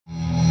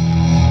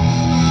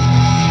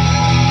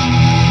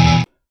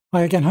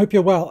Hi again, hope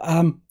you're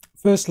well.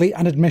 Firstly,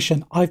 an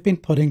admission, I've been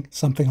putting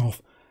something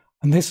off.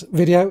 And this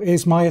video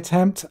is my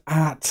attempt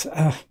at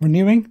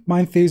renewing my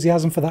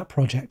enthusiasm for that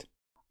project.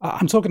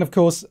 I'm talking, of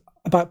course,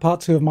 about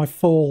part 2 of my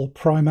fall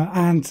primer.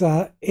 And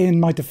in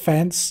my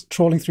defense,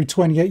 trawling through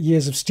 28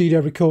 years of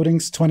studio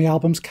recordings, 20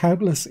 albums,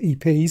 countless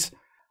EPs,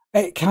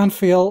 it can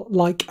feel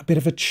like a bit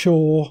of a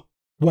chore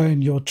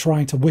when you're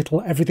trying to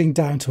whittle everything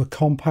down to a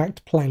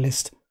compact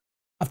playlist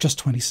of just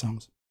 20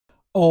 songs.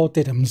 Or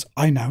didums,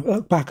 I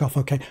know. Back off,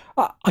 okay.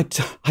 I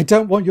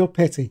don't want your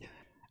pity.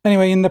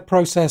 Anyway, in the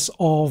process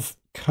of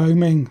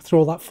combing through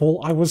all that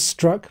fall, I was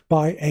struck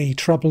by a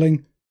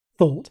troubling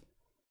thought.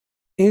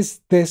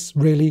 Is this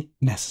really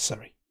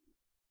necessary?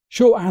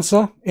 Short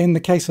answer, in the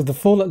case of the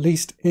fall at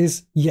least,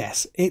 is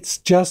yes. It's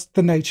just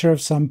the nature of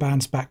some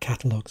bands' back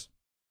catalogues.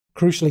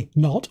 Crucially,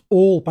 not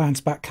all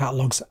bands' back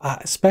catalogues,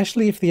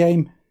 especially if the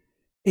aim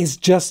is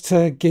just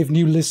to give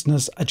new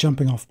listeners a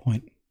jumping off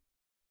point.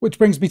 Which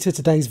brings me to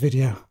today's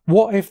video.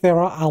 What if there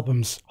are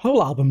albums,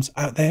 whole albums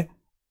out there,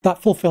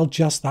 that fulfill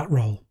just that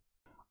role?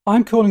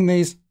 I'm calling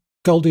these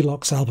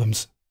Goldilocks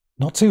albums.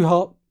 Not too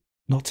hot,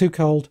 not too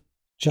cold,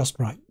 just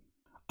right.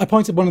 I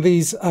pointed one of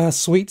these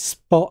sweet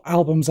spot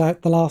albums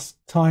out the last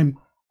time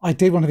I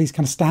did one of these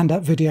kind of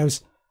stand-up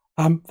videos.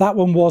 That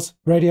one was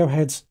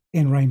Radiohead's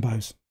In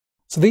Rainbows.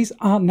 So these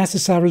aren't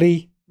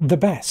necessarily the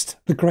best,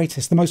 the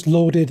greatest, the most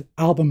lauded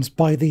albums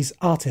by these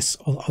artists,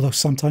 although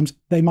sometimes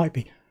they might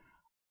be.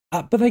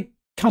 But they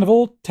kind of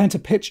all tend to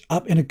pitch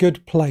up in a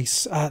good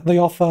place. They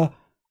offer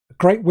a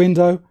great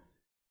window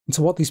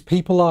into what these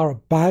people are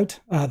about.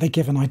 They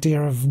give an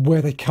idea of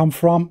where they come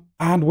from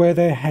and where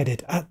they're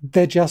headed.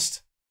 They're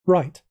just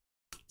right.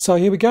 So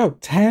here we go.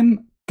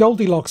 10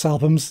 Goldilocks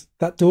albums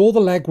that do all the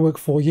legwork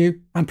for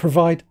you and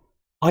provide,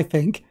 I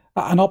think,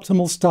 an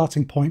optimal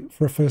starting point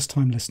for a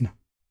first-time listener.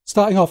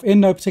 Starting off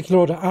in no particular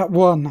order, at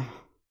 1,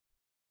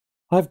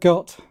 I've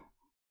got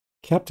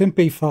Captain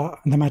Beefheart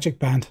and the Magic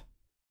Band,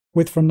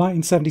 with from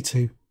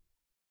 1972,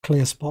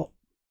 Clear Spot.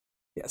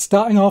 Yeah,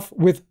 starting off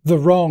with the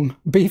wrong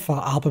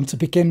Beefheart album to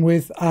begin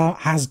with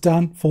has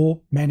done for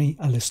many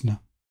a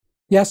listener.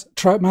 Yes,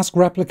 Trout Mask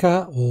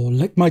Replica or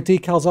Lick My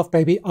Decals Off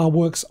Baby are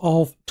works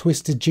of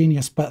twisted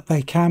genius, but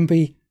they can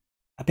be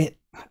a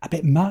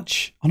bit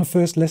much on a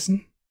first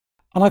listen.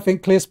 And I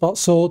think Clear Spot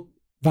saw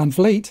Van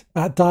Vliet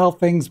dial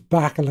things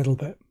back a little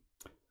bit.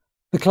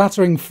 The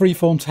clattering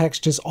freeform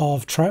textures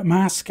of Trout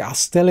Mask are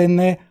still in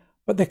there,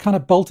 but they're kind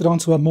of bolted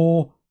onto a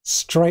more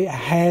straight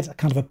ahead,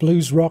 kind of a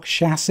blues rock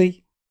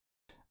chassis.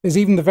 There's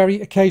even the very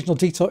occasional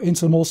detour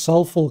into more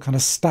soulful kind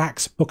of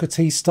Stax, Booker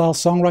T style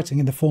songwriting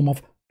in the form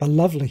of the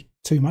lovely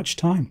Too Much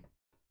Time.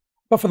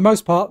 But for the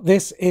most part,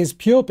 this is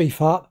pure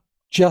Beefheart,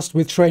 just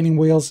with training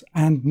wheels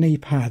and knee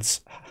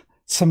pads.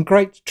 Some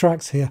great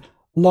tracks here.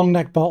 Long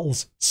Neck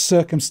Bottles,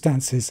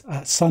 Circumstances,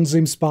 Sun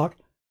Zoom Spark,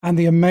 and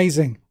the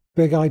amazing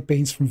Big Eyed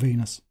Beans from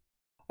Venus.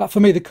 For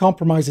me, the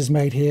compromises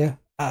made here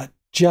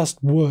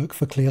just work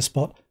for Clear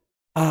Spot.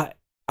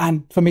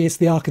 And for me, it's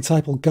the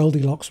archetypal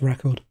Goldilocks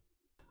record.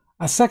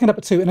 Second up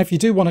at 2, and if you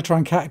do want to try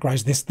and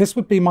categorise this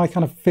would be my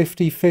kind of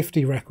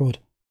 50-50 record.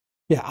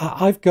 Yeah,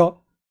 I've got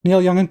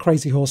Neil Young and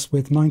Crazy Horse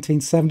with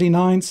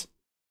 1979's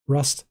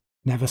Rust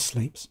Never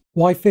Sleeps.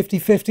 Why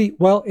 50-50?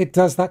 Well, it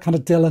does that kind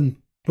of Dylan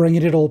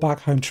bringing it all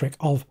back home trick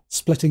of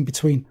splitting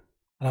between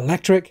an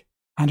electric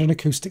and an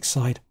acoustic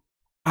side.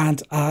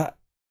 And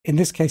in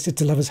this case, it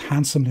delivers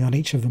handsomely on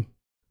each of them.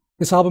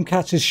 This album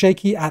catches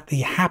Shaky at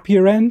the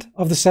happier end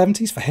of the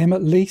 70s, for him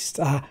at least,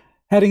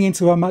 heading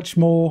into a much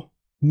more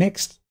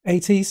mixed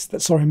 80s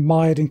that saw him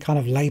mired in kind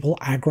of label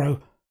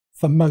aggro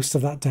for most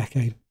of that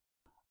decade.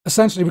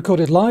 Essentially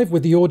recorded live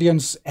with the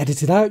audience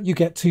edited out, you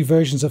get 2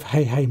 versions of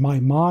Hey Hey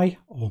My,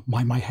 or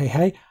My Hey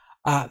Hey,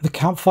 the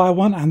campfire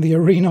one and the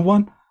arena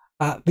one,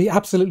 the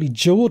absolutely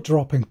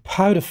jaw-dropping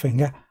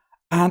Powderfinger,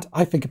 and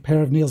I think a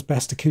pair of Neil's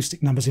best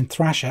acoustic numbers in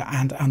Thrasher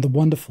and the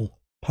wonderful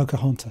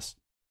Pocahontas.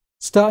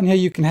 Starting here,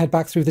 you can head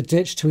back through the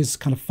ditch to his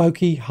kind of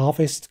folky,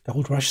 Harvest,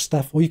 Gold Rush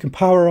stuff, or you can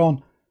power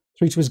on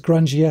through to his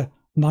grungier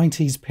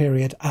 90s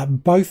period.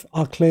 Both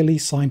are clearly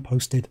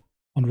signposted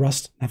on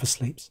Rust Never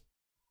Sleeps.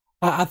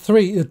 At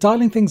 3,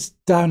 dialing things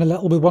down a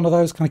little with one of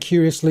those kind of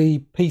curiously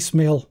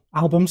piecemeal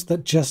albums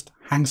that just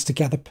hangs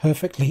together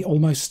perfectly,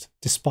 almost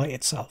despite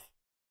itself.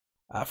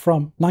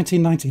 From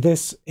 1990,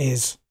 this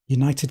is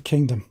United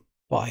Kingdom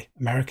by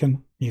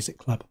American Music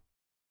Club.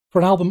 For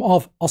an album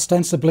of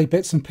ostensibly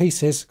bits and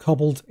pieces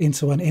cobbled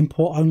into an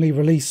import-only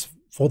release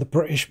for the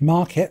British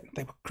market,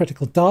 they were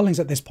critical darlings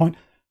at this point,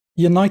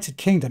 United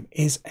Kingdom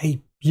is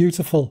a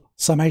beautiful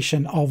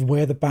summation of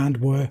where the band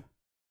were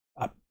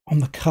on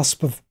the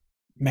cusp of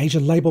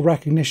major label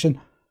recognition,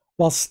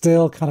 while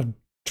still kind of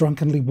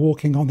drunkenly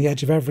walking on the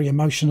edge of every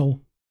emotional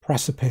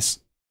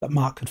precipice that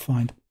Mark could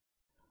find.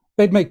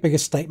 They'd make bigger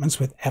statements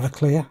with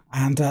Everclear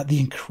and the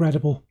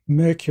incredible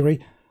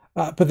Mercury,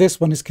 but this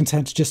one is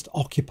content to just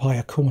occupy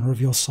a corner of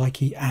your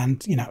psyche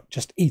and,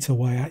 just eat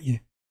away at you.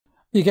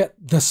 You get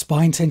the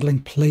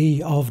spine-tingling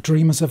plea of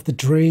Dreamers of the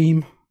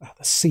Dream,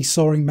 the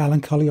seesawing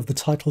melancholy of the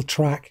title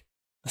track,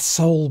 the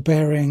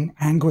soul-bearing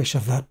anguish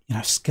of the,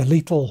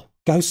 skeletal,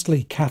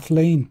 ghostly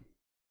Kathleen,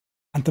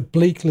 and the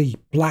bleakly,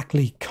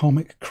 blackly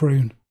comic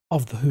croon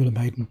of the Hula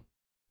Maiden.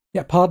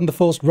 Yeah, pardon the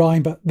forced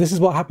rhyme, but this is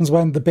what happens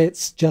when the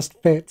bits just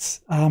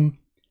fits.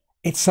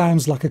 It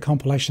sounds like a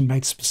compilation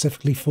made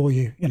specifically for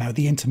you.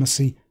 The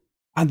intimacy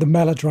and the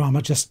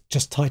melodrama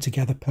just tie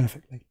together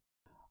perfectly.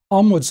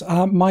 Onwards,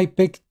 my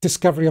big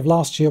discovery of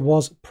last year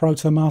was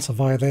Protomartyr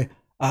via their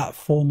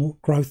Formal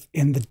Growth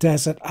in the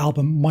Desert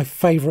album, my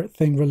favourite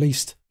thing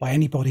released by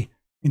anybody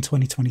in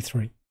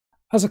 2023.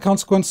 As a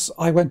consequence,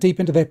 I went deep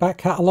into their back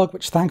catalogue,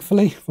 which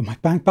thankfully, for my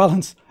bank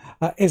balance,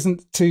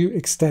 isn't too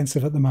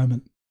extensive at the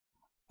moment.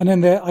 And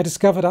in there, I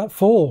discovered at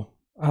 4,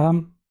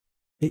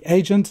 The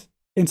Agent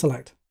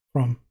Intellect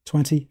from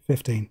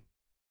 2015.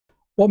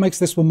 What makes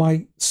this one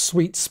my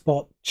sweet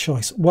spot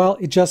choice? Well,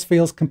 it just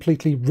feels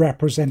completely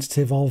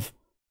representative of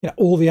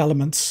all the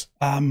elements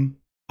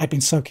I've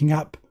been soaking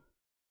up,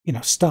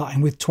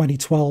 starting with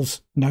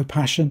 2012's No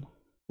Passion,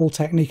 All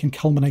Technique, and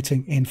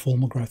culminating in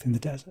Formal Growth in the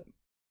Desert.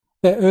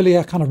 Their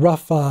earlier kind of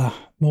rough,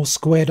 more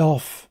squared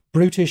off,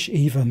 brutish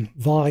even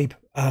vibe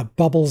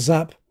bubbles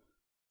up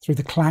through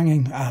the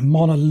clanging,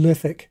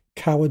 monolithic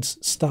Coward's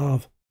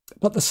Starve.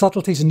 But the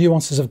subtleties and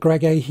nuances of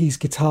Greg Ahey's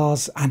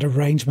guitars and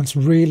arrangements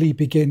really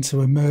begin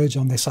to emerge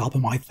on this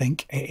album, I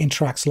think, in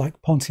tracks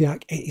like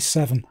Pontiac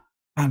 87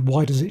 and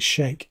Why Does It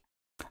Shake?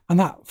 And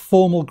that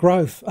formal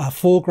growth,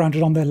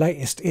 foregrounded on their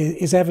latest,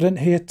 is evident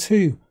here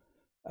too.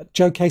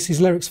 Joe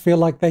Casey's lyrics feel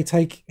like they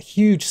take a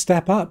huge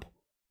step up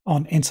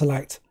on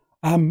Intellect,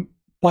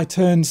 by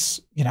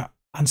turns,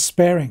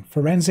 unsparing,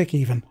 forensic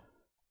even.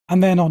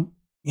 And then on,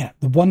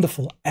 the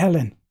wonderful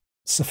Ellen,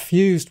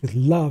 suffused with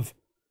love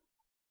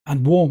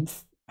and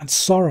warmth and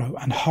sorrow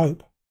and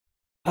hope.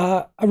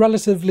 A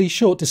relatively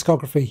short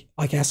discography,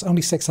 I guess,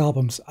 only 6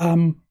 albums.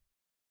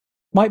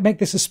 Might make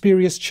this a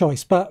spurious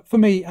choice, but for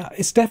me,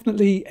 it's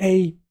definitely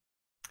a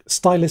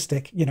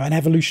stylistic, an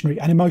evolutionary,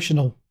 an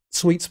emotional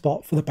sweet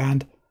spot for the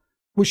band,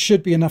 which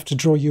should be enough to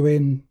draw you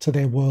into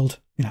their world,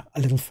 a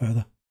little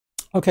further.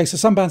 Okay, so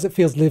some bands it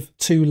feels live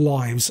 2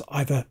 lives,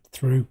 either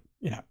through,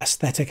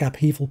 aesthetic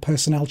upheaval,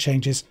 personnel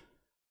changes,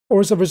 or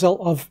as a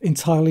result of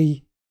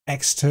entirely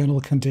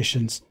external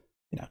conditions.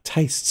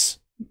 Tastes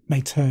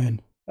may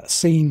turn,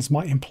 scenes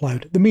might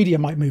implode, the media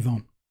might move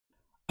on.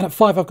 And at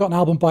 5, I've got an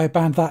album by a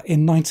band that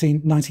in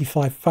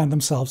 1995 found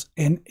themselves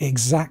in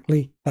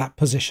exactly that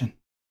position.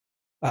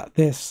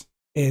 This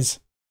is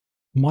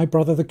My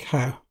Brother the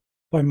Cow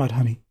by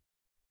Mudhoney.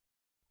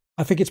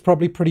 I think it's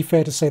probably pretty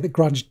fair to say that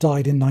grunge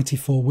died in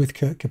 '94 with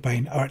Kurt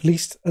Cobain, or at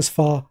least as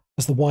far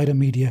as the wider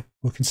media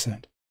were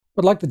concerned.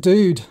 But like the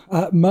dude,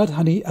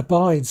 Mudhoney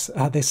abides.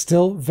 They're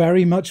still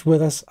very much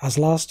with us, as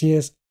last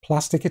year's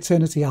Plastic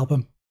Eternity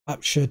album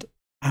should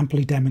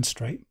amply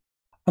demonstrate.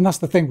 And that's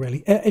the thing,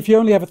 really. If you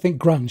only ever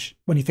think grunge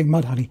when you think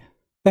Mudhoney,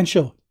 then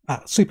sure,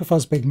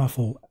 Superfuzz Big Muff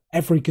or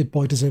Every Good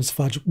Boy Deserves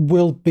Fudge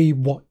will be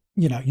what,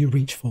 you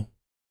reach for.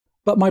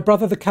 But My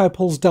Brother the Cow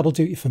pulls double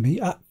duty for me.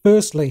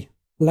 Firstly,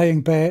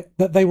 laying bare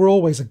that they were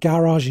always a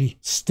garagey,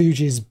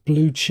 Stooges,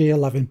 blue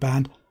cheer-loving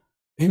band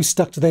who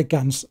stuck to their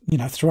guns,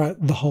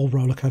 throughout the whole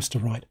roller coaster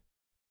ride.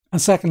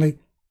 And secondly,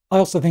 I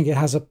also think it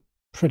has a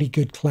pretty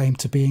good claim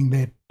to being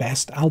their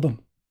best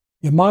album.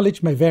 Your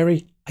mileage may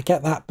vary, I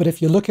get that, but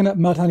if you're looking at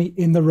Mudhoney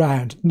in the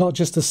round, not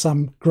just as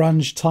some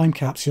grunge time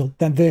capsule,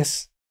 then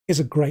this is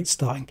a great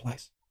starting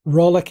place.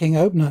 Rollicking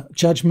opener,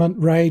 Judgment,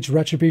 Rage,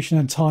 Retribution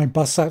and Time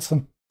busts out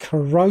some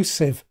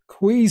corrosive,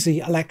 queasy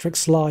electric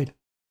slide.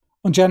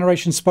 On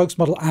Generation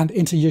Spokesmodel and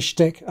Into Your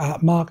Shtick,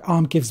 Mark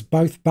Arndt gives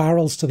both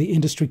barrels to the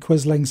industry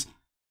quislings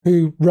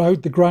who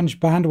rode the grunge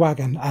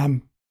bandwagon.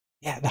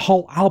 The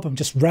whole album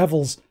just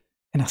revels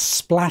in a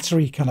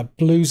splattery kind of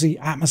bluesy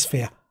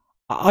atmosphere.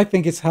 I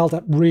think it's held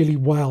up really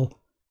well.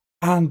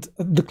 And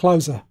the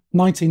closer,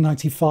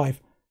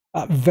 1995,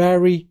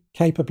 very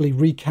capably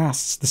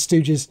recasts the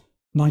Stooges'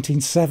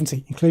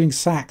 1970, including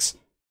sax,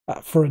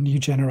 for a new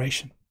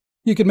generation.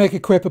 You could make a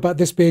quip about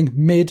this being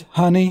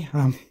mid-honey,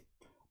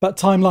 but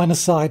timeline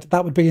aside,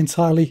 that would be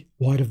entirely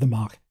wide of the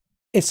mark.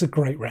 It's a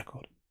great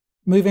record.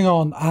 Moving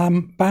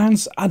on,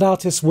 bands and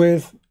artists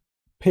with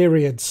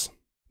periods.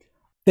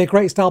 Their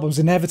greatest albums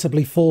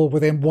inevitably fall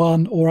within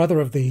one or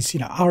other of these.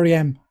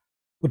 R.E.M.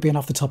 would be an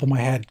off the top of my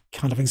head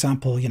kind of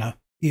example,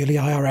 the early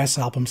IRS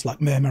albums like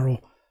Murmur, or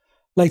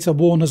later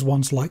Warner's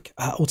ones like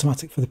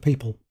Automatic for the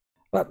People.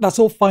 That's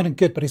all fine and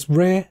good, but it's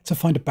rare to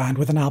find a band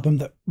with an album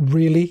that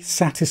really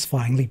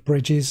satisfyingly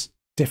bridges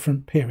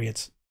different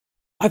periods.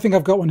 I think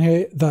I've got one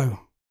here, though,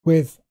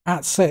 with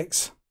At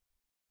 6,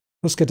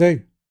 Husker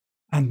Du,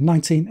 and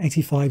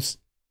 1985's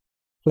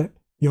Flip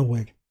Your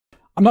Wig.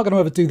 I'm not going to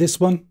overdo this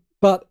one,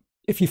 but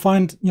if you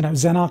find,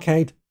 Zen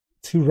Arcade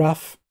too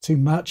rough, too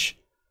much,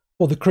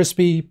 or the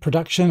crispy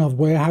production of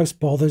Warehouse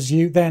bothers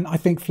you, then I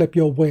think Flip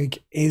Your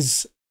Wig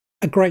is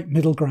a great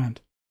middle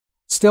ground.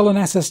 Still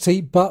an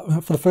SST,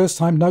 but for the first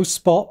time, no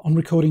spot on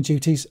recording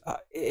duties.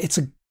 It's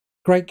a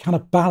great kind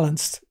of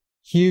balanced,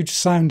 huge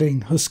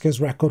sounding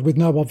Huskers record with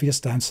no obvious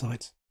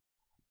downsides.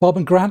 Bob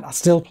and Grant are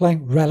still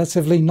playing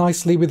relatively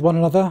nicely with one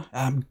another.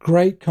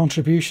 Great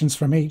contributions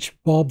from each.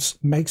 Bob's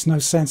Makes No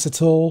Sense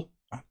at All,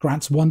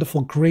 Grant's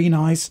wonderful Green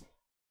Eyes,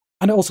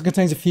 and it also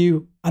contains a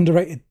few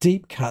underrated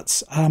deep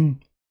cuts.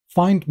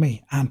 Find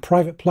Me and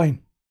Private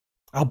Plane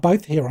are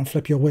both here on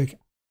Flip Your Wig,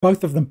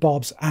 both of them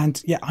Bob's,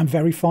 and yeah, I'm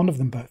very fond of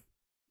them both.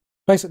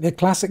 Basically a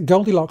classic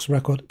Goldilocks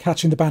record,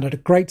 catching the band at a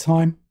great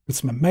time with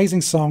some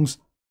amazing songs,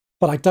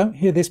 but I don't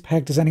hear this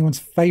pegged as anyone's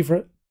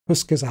favourite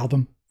Huskers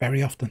album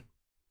very often.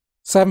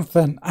 Seventh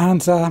then,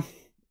 and I'm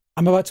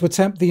about to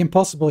attempt the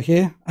impossible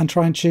here and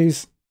try and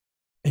choose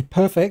a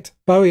perfect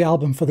Bowie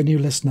album for the new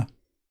listener.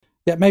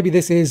 Yeah, maybe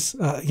this is,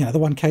 the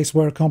one case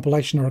where a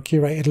compilation or a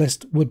curated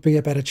list would be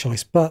a better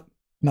choice, but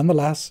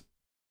nonetheless,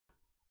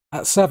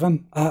 at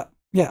 7,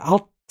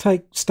 I'll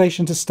take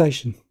Station to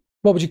Station.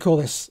 What would you call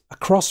this? A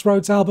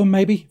Crossroads album,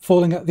 maybe?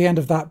 Falling at the end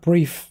of that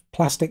brief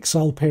Plastic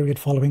Soul period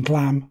following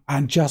Glam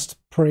and just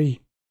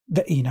pre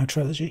the Eno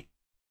trilogy.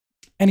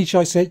 Any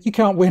choice here, you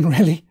can't win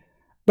really.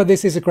 But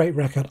this is a great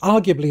record,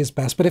 arguably his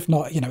best, but if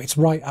not, it's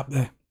right up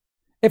there.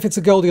 If it's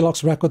a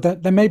Goldilocks record,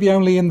 then maybe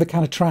only in the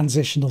kind of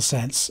transitional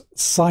sense,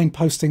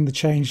 signposting the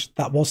change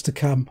that was to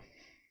come,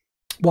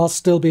 while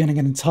still being an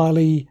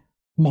entirely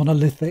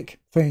monolithic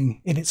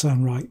thing in its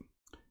own right.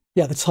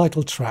 Yeah, the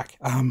title track,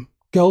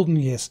 Golden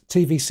Years,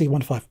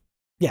 TVC15.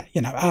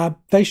 Yeah,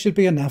 they should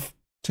be enough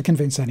to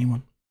convince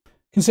anyone.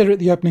 Consider it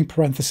the opening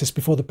parenthesis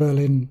before the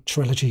Berlin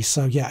trilogy,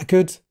 so yeah, a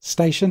good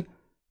station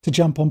to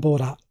jump on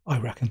board at, I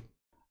reckon.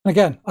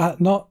 Again,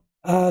 not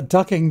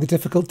ducking the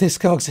difficult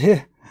discogs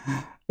here.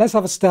 Let's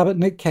have a stab at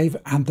Nick Cave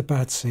and the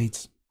Bad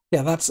Seeds.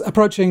 Yeah, that's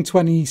approaching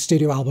 20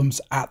 studio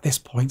albums at this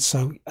point,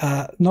 so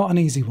not an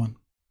easy one.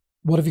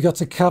 What have you got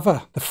to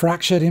cover? The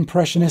fractured,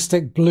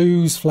 impressionistic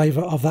blues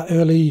flavour of that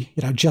early,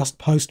 just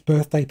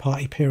post-birthday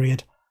party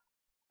period.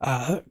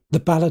 The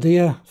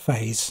balladeer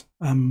phase.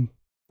 The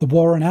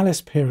Warren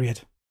Ellis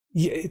period.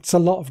 It's a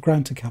lot of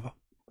ground to cover.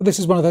 But this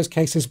is one of those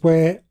cases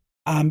where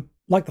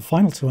like the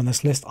final two on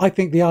this list, I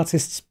think the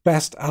artist's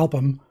best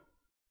album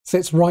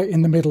sits right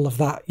in the middle of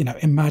that,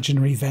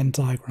 imaginary Venn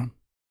diagram.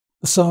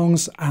 The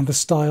songs and the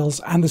styles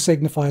and the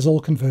signifiers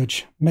all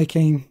converge,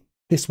 making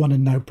this one a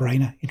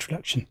no-brainer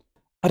introduction.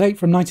 At 8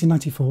 from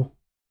 1994,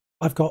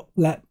 I've got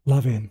Let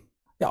Love In.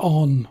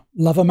 On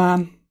Lover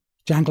Man,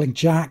 Jangling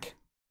Jack,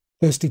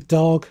 Thirsty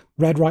Dog,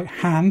 Red Right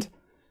Hand,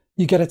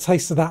 you get a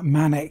taste of that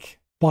manic,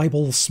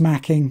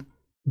 Bible-smacking,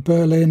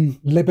 Berlin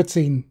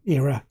libertine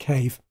era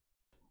Cave.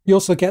 You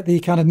also get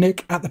the kind of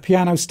Nick at the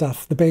piano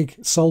stuff, the big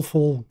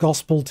soulful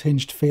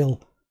gospel-tinged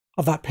feel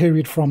of that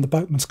period from The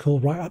Boatman's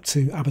Call right up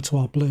to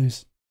Abattoir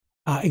Blues.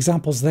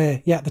 Examples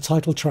there, yeah, the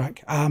title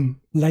track,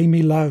 Lay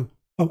Me Low,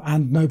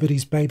 and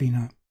Nobody's Baby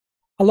Now.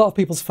 A lot of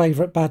people's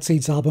favourite Bad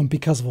Seeds album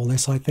because of all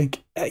this, I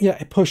think.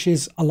 It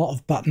pushes a lot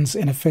of buttons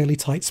in a fairly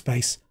tight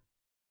space.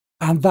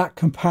 And that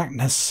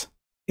compactness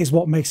is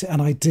what makes it an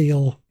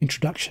ideal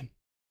introduction.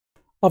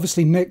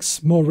 Obviously,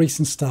 Nick's more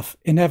recent stuff,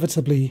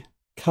 inevitably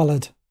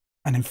coloured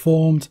and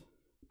informed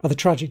by the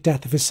tragic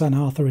death of his son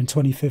Arthur in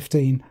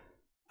 2015,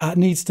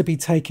 needs to be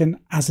taken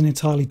as an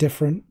entirely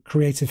different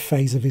creative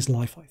phase of his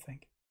life, I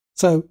think.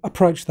 So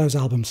approach those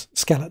albums,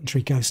 Skeleton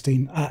Tree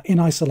Ghosteen, in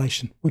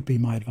isolation would be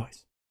my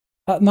advice.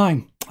 At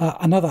 9,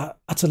 another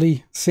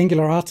utterly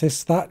singular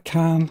artist that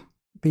can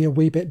be a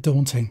wee bit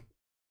daunting.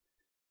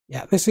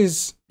 Yeah, this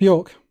is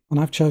Bjork, and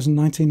I've chosen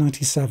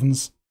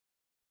 1997's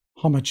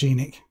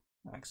Homogenic.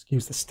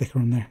 Excuse the sticker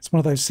on there. It's one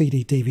of those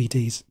CD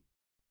DVDs.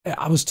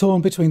 I was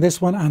torn between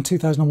this one and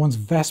 2001's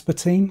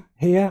Vespertine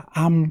here,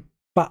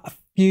 but a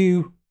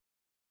few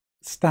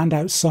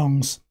standout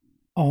songs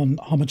on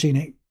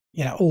Homogenic,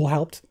 all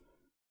helped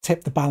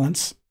tip the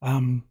balance.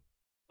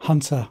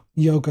 Hunter,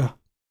 Yoga,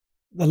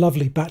 the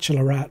lovely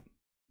Bachelorette.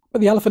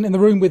 But the elephant in the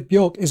room with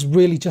Bjork is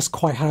really just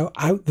quite how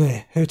out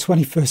there her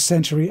 21st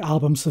century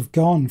albums have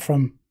gone,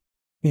 from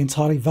the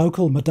entirely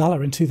vocal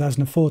Madalla in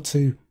 2004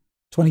 to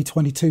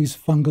 2022's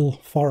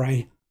fungal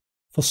foray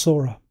for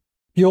Sora.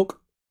 Bjork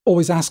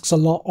always asks a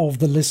lot of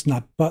the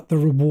listener, but the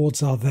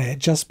rewards are there.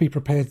 Just be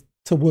prepared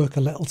to work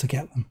a little to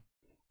get them.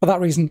 For that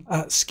reason,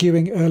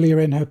 skewing earlier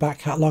in her back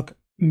catalogue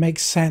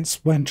makes sense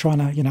when trying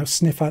to,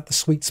 sniff out the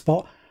sweet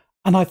spot.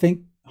 And I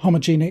think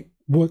Homogenic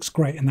works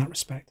great in that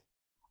respect.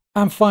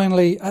 And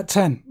finally, at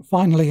 10,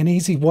 finally an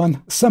easy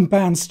one. Some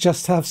bands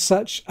just have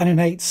such an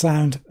innate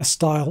sound, a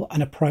style,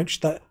 an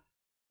approach that,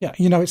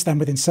 it's them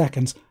within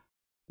seconds.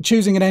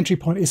 Choosing an entry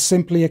point is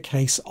simply a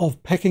case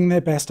of picking their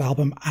best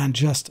album and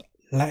just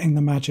letting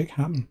the magic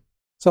happen.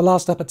 So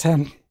last up at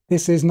 10,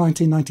 this is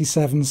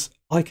 1997's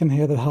I Can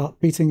Hear the Heart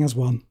Beating as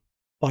One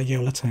by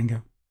Yola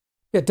Tengo.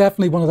 Yeah,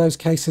 definitely one of those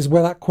cases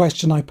where that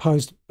question I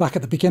posed back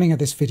at the beginning of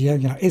this video,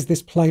 is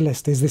this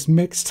playlist, is this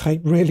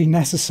mixtape really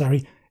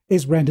necessary,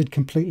 is rendered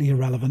completely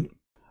irrelevant.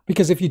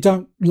 Because if you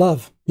don't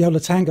love Yola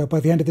Tengo by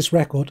the end of this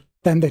record,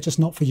 then they're just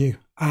not for you,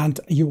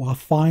 and you are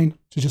fine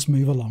to just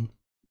move along.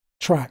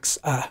 Tracks,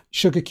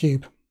 Sugar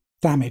Cube,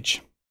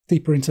 Damage,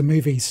 Deeper Into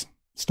Movies,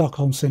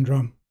 Stockholm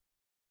Syndrome,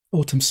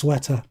 Autumn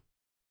Sweater,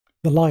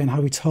 The Lie and How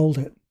We Told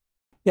It,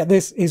 Yeah,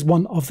 this is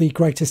one of the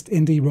greatest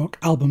indie rock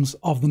albums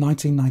of the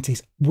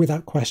 1990s,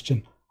 without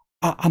question.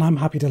 And I'm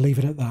happy to leave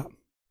it at that.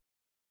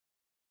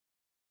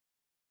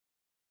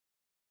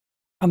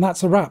 And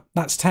that's a wrap.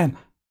 That's 10.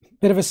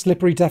 Bit of a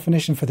slippery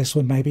definition for this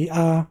one, maybe.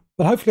 But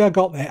hopefully I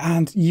got there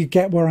and you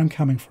get where I'm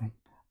coming from.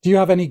 Do you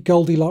have any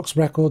Goldilocks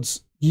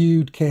records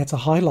you'd care to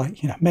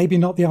highlight? You know, maybe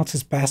not the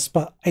artist's best,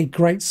 but a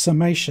great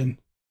summation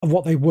of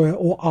what they were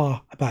or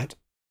are about.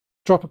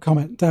 Drop a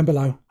comment down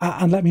below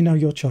and let me know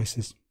your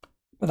choices.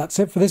 But that's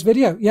it for this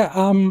video.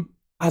 Yeah,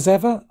 as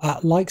ever,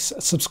 likes,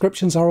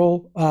 subscriptions are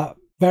all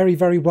very,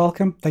 very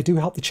welcome. They do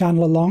help the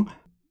channel along.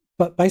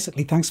 But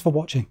basically, thanks for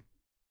watching.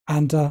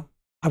 And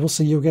I will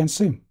see you again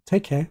soon.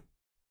 Take care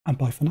and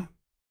bye for now.